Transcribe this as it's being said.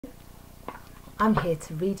I'm here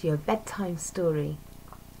to read you a bedtime story.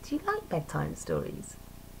 Do you like bedtime stories?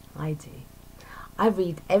 I do. I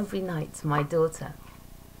read every night to my daughter.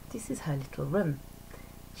 This is her little room.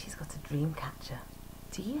 She's got a dream catcher.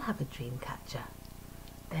 Do you have a dream catcher?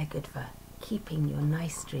 They're good for keeping your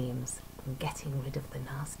nice dreams and getting rid of the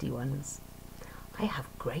nasty ones. I have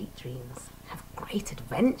great dreams, have great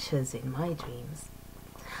adventures in my dreams.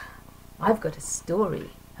 I've got a story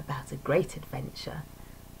about a great adventure,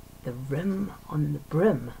 The Room on the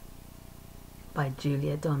Broom, by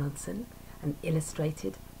Julia Donaldson and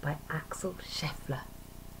illustrated by Axel Scheffler.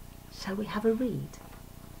 Shall we have a read?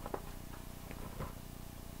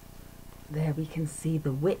 There we can see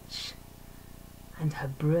the witch and her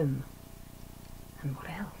broom. And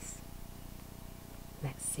what else?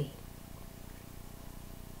 Let's see.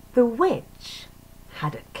 The witch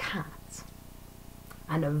had a cat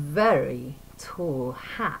and a very tall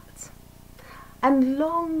hat and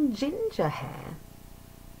long ginger hair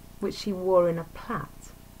which she wore in a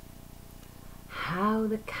plait. How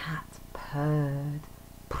the cat purred,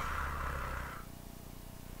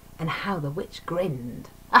 and how the witch grinned,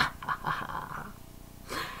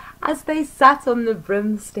 as they sat on the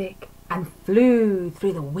broomstick and flew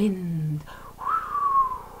through the wind.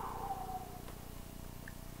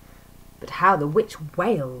 But how the witch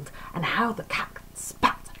wailed, and how the cat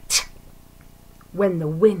spat when the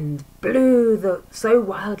wind blew so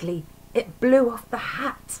wildly it blew off the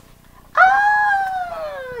hat.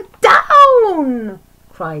 "Ah! Down!"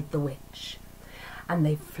 cried the witch, and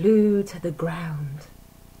they flew to the ground.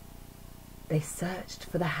 They searched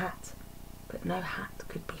for the hat, but no hat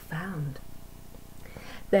could be found.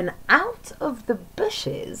 Then out of the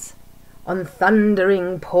bushes, on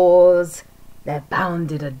thundering paws, there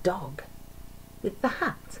bounded a dog with the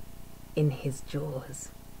hat in his jaws.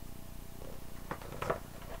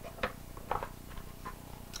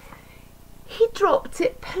 He dropped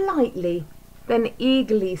it politely, then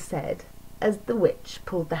eagerly said, as the witch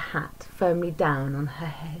pulled the hat firmly down on her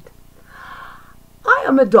head, "I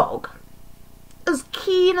am a dog, as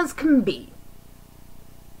keen as can be.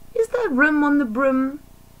 Is there room on the broom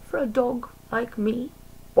for a dog like me?"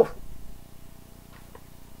 "Oh,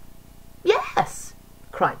 yes,"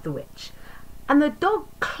 cried the witch, and the dog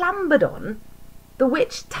clambered on. The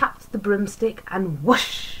witch tapped the broomstick, and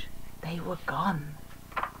whoosh, they were gone.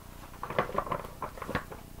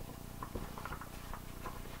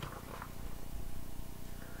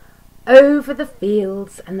 Over the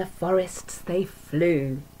fields and the forests they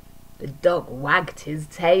flew. The dog wagged his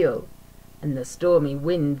tail, and the stormy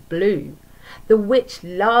wind blew. The witch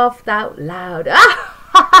laughed out loud,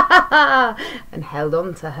 and held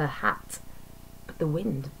on to her hat. But the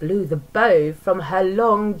wind blew the bow from her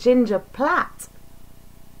long ginger plait.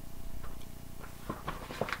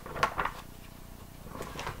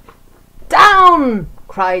 "Down!"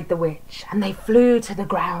 cried the witch, and they flew to the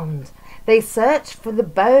ground. They searched for the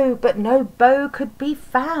bow, but no bow could be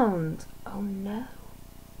found. Oh no.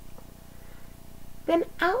 Then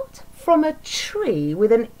out from a tree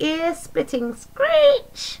with an ear-splitting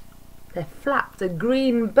screech, there flapped a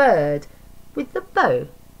green bird with the bow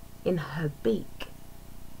in her beak.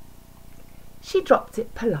 She dropped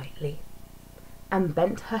it politely and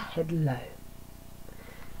bent her head low,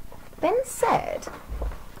 then said,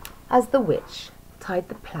 as the witch tied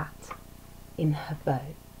the plait in her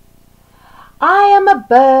bow, "I am a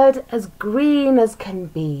bird as green as can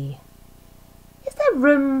be. Is there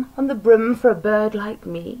room on the broom for a bird like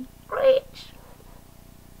me?" Screech!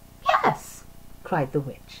 "Yes," cried the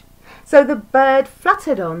witch. So the bird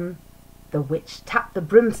fluttered on. The witch tapped the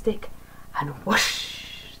broomstick, and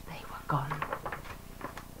whoosh, they were gone.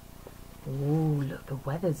 Ooh, look, the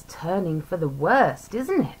weather's turning for the worst,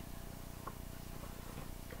 isn't it?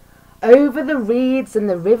 Over the reeds and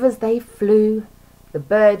the rivers they flew. The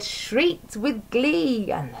birds shrieked with glee,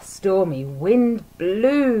 and the stormy wind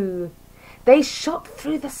blew. They shot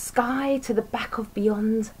through the sky to the back of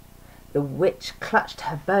beyond. The witch clutched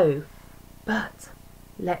her bow, but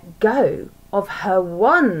let go of her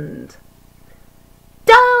wand.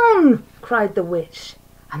 "Down!" cried the witch,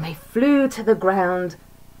 and they flew to the ground.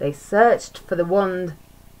 They searched for the wand,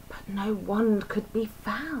 but no wand could be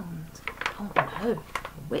found. Oh no, the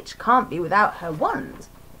witch can't be without her wand.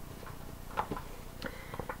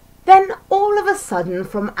 Then all of a sudden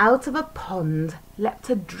from out of a pond leapt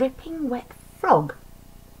a dripping wet frog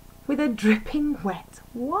with a dripping wet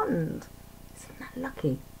wand. Isn't that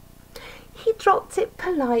lucky? He dropped it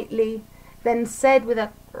politely, then said with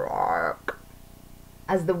a croak,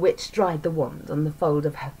 as the witch dried the wand on the fold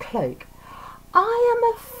of her cloak, "I am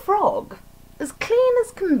a frog, as clean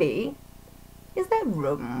as can be. Is there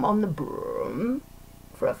room on the broom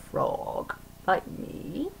for a frog like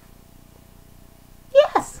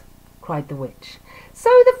cried the witch. So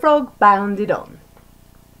the frog bounded on.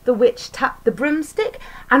 The witch tapped the broomstick,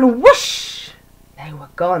 and whoosh! They were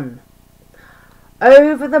gone.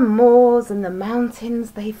 Over the moors and the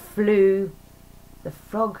mountains they flew. The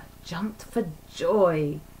frog jumped for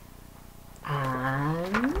joy.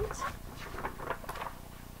 And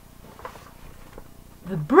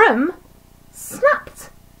the broom snapped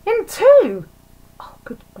in two. Oh,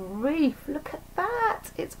 good grief, look at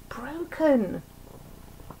that. It's broken.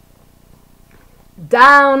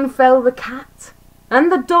 Down fell the cat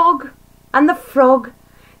and the dog and the frog.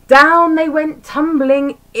 Down they went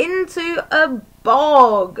tumbling into a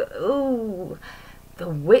bog. Ooh. The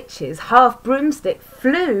witch's half broomstick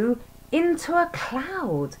flew into a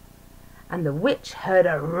cloud, and the witch heard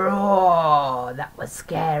a roar that was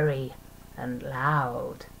scary and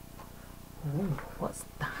loud. Ooh, what's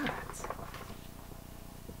that?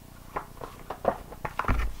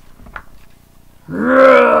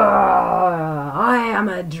 Roar! I am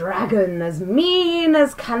a dragon as mean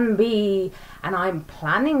as can be, and I'm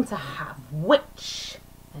planning to have witch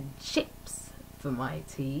and chips for my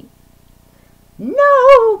tea.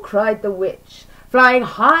 No! Cried the witch, flying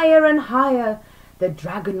higher and higher. The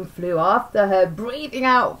dragon flew after her, breathing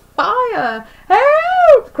out fire.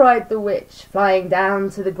 Help! Cried the witch, flying down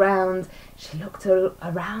to the ground. She looked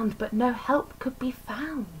around, but no help could be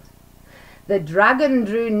found. The dragon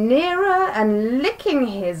drew nearer, and licking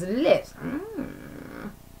his lips,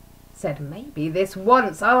 said, maybe this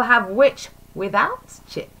once I'll have witch without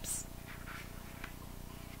chips.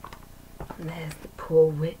 And there's the poor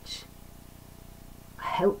witch,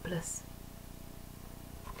 helpless.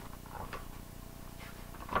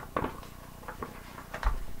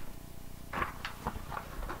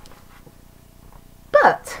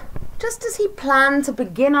 But just as he planned to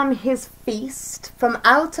begin on his feast, from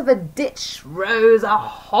out of a ditch rose a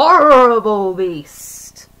horrible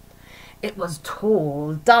beast. It was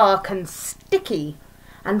tall, dark and sticky,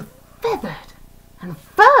 and feathered and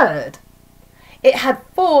furred. It had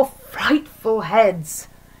 4 frightful heads.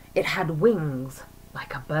 It had wings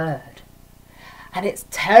like a bird. And its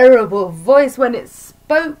terrible voice when it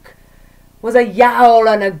spoke was a yowl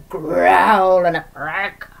and a growl and a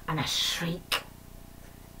crack and a shriek.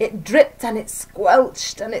 It dripped and it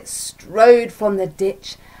squelched and it strode from the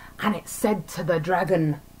ditch, and it said to the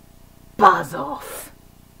dragon, "Buzz off,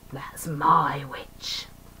 that's my witch."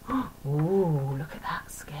 Ooh, look at that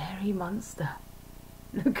scary monster.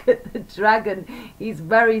 Look at the dragon. He's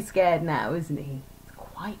very scared now, isn't he? He's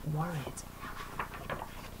quite worried.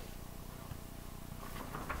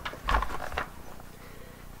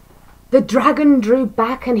 The dragon drew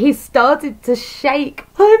back and he started to shake.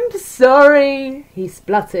 "I'm sorry," he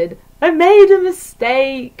spluttered. "I made a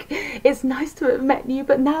mistake. It's nice to have met you,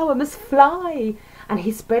 but now I must fly." And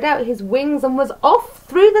he spread out his wings and was off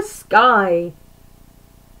through the sky.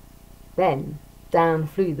 Then down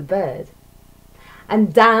flew the bird,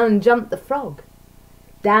 and down jumped the frog.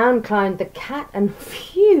 Down climbed the cat, and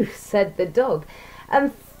phew, said the dog.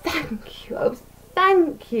 And thank you, oh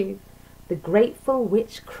thank you, the grateful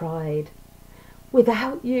witch cried.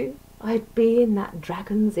 Without you, I'd be in that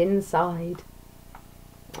dragon's inside.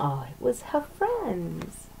 Oh, it was her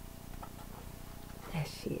friends. There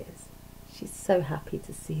she is. She's so happy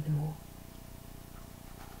to see them all.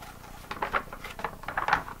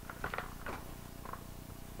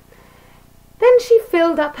 Then she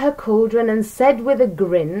filled up her cauldron and said with a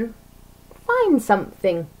grin, "Find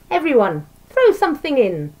something, everyone, throw something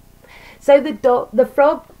in." So the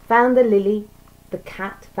frog found a lily, the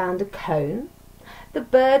cat found a cone, the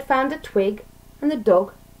bird found a twig, and the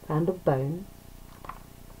dog found a bone.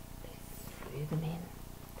 They threw them in.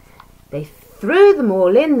 They threw them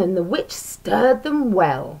all in, and the witch stirred them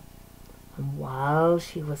well. And while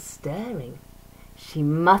she was stirring, she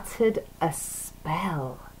muttered a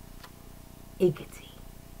spell. Iggity,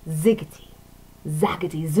 ziggity,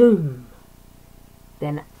 zaggity, zoom.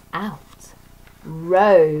 Then out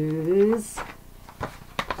rose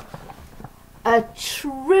a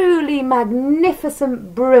truly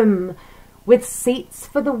magnificent broom, with seats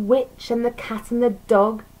for the witch and the cat and the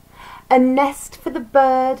dog, a nest for the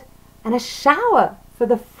bird, and a shower for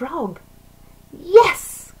the frog.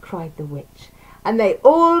 "Yes!" cried the witch, and they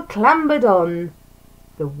all clambered on.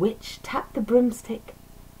 The witch tapped the broomstick,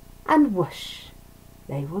 and whoosh,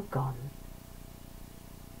 they were gone.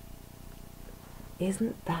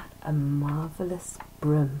 Isn't that a marvellous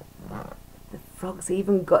broom? The frog's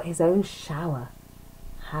even got his own shower.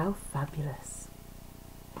 How fabulous.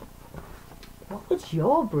 What would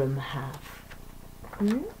your broom have?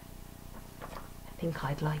 I think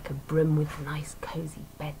I'd like a broom with a nice cosy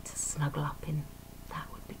bed to snuggle up in. That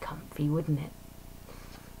would be comfy, wouldn't it?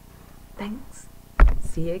 Thanks.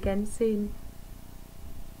 See you again soon.